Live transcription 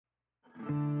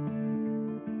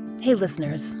Hey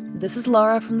listeners, this is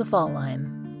Laura from The Fall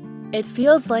Line. It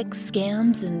feels like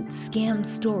scams and scam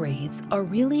stories are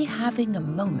really having a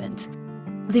moment.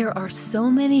 There are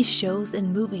so many shows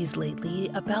and movies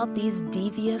lately about these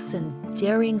devious and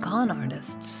daring con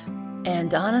artists.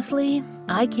 And honestly,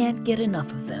 I can't get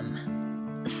enough of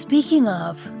them. Speaking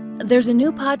of, there's a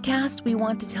new podcast we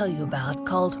want to tell you about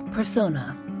called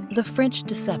Persona, The French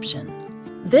Deception.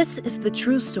 This is the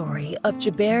true story of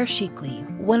Jaber Shikli,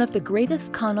 one of the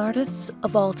greatest con artists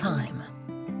of all time.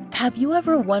 Have you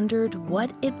ever wondered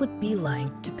what it would be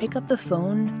like to pick up the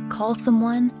phone, call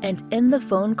someone, and end the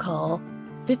phone call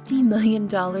 $50 million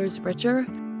richer?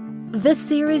 This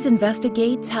series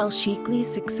investigates how Shikli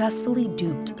successfully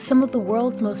duped some of the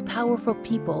world's most powerful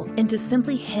people into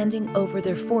simply handing over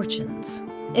their fortunes.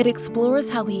 It explores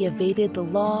how he evaded the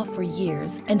law for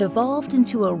years and evolved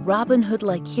into a Robin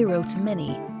Hood-like hero to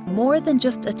many. More than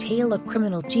just a tale of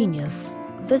criminal genius,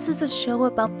 this is a show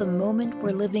about the moment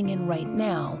we're living in right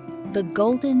now, the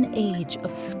golden age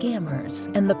of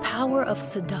scammers and the power of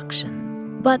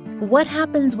seduction. But what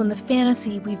happens when the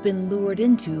fantasy we've been lured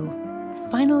into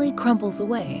finally crumbles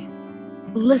away?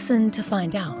 Listen to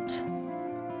find out.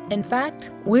 In fact,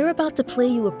 we're about to play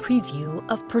you a preview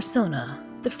of Persona,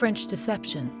 The French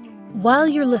Deception. While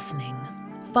you're listening,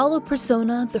 follow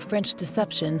Persona, The French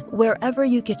Deception wherever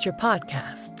you get your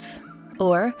podcasts.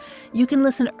 Or you can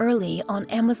listen early on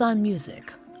Amazon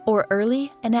Music, or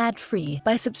early and ad-free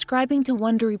by subscribing to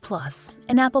Wondery Plus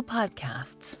and Apple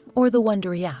Podcasts, or the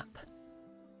Wondery app.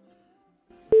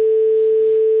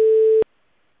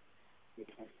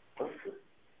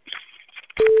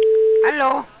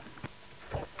 Hello?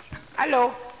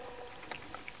 Hello?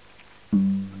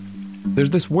 There's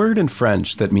this word in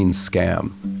French that means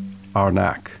scam,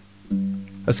 arnaque.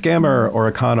 A scammer or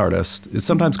a con artist is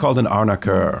sometimes called an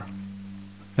arnaqueur.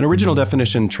 An original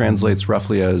definition translates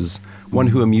roughly as one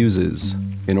who amuses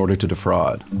in order to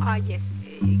defraud. Yes,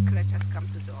 could I just come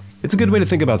to the office? It's a good way to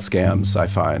think about scams, I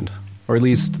find, or at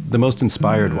least the most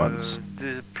inspired ones.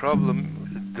 The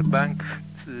problem the bank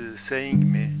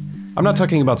saying me. I'm not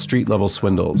talking about street-level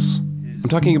swindles. I'm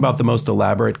talking about the most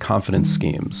elaborate confidence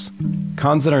schemes.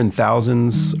 Cons that are in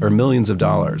thousands or millions of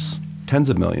dollars, tens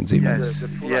of millions even. Yes.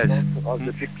 The full amount of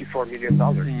the $54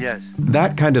 million. Yes.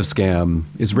 That kind of scam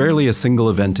is rarely a single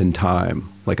event in time,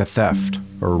 like a theft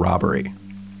or a robbery.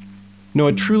 No,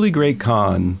 a truly great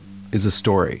con is a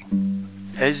story.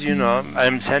 As you know,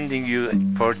 I'm sending you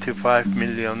 $45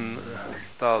 million.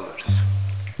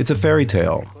 It's a fairy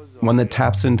tale, one that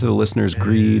taps into the listener's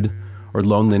greed or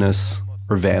loneliness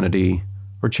or vanity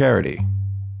or charity.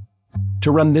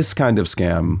 To run this kind of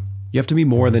scam, you have to be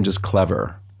more than just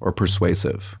clever or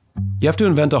persuasive. You have to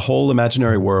invent a whole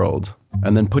imaginary world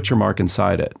and then put your mark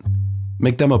inside it.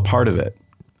 Make them a part of it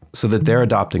so that they're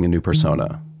adopting a new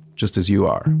persona, just as you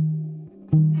are.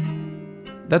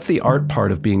 That's the art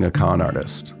part of being a con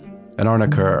artist, an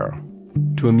arnaqueur,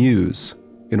 to amuse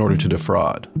in order to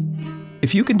defraud.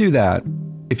 If you can do that,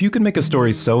 if you can make a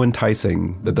story so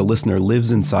enticing that the listener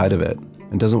lives inside of it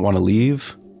and doesn't want to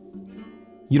leave,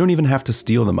 you don't even have to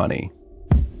steal the money.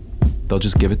 They'll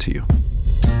just give it to you.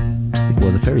 It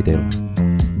was a fairy tale,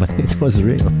 but it was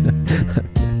real.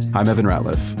 I'm Evan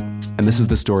Ratliff, and this is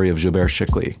the story of Jaber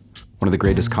Shikli, one of the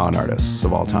greatest con artists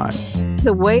of all time.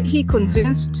 The way he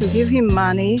convinced to give him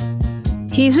money,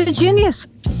 he's a genius.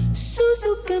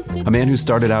 A man who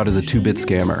started out as a 2-bit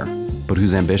scammer, but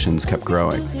whose ambitions kept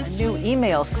growing. A new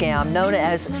email scam known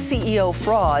as CEO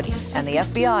fraud, and the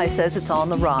FBI says it's on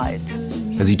the rise.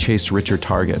 As he chased richer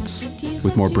targets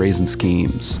with more brazen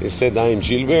schemes. He said, I'm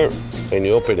Gilbert, and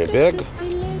he opened a bag,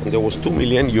 and there was €2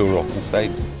 million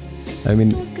inside. I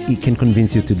mean, he can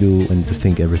convince you to do and to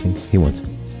think everything he wants.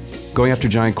 Going after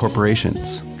giant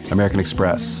corporations, American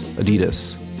Express,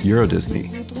 Adidas, Euro Disney,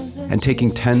 and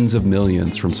taking tens of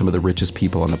millions from some of the richest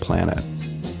people on the planet.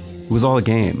 It was all a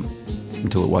game,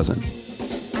 until it wasn't.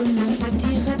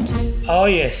 Oh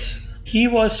yes, he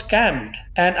was scammed,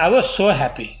 and I was so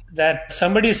happy that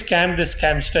somebody scammed the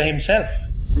scamster himself.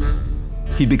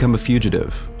 He'd become a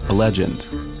fugitive, a legend,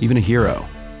 even a hero.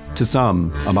 To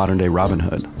some, a modern-day Robin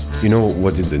Hood. You know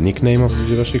what is the nickname of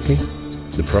Jaber Shikli?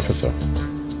 The Professor.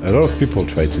 A lot of people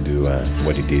try to do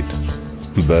what he did,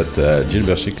 but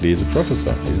Jaber Shikli is a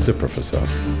professor. He's the professor.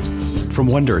 From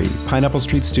Wondery, Pineapple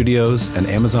Street Studios, and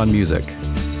Amazon Music,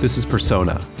 this is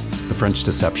Persona, The French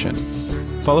Deception.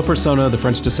 Follow Persona, The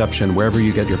French Deception wherever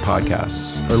you get your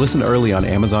podcasts, or listen early on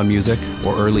Amazon Music,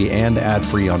 or early and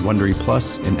ad-free on Wondery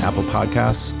Plus in Apple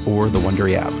Podcasts or the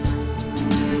Wondery app.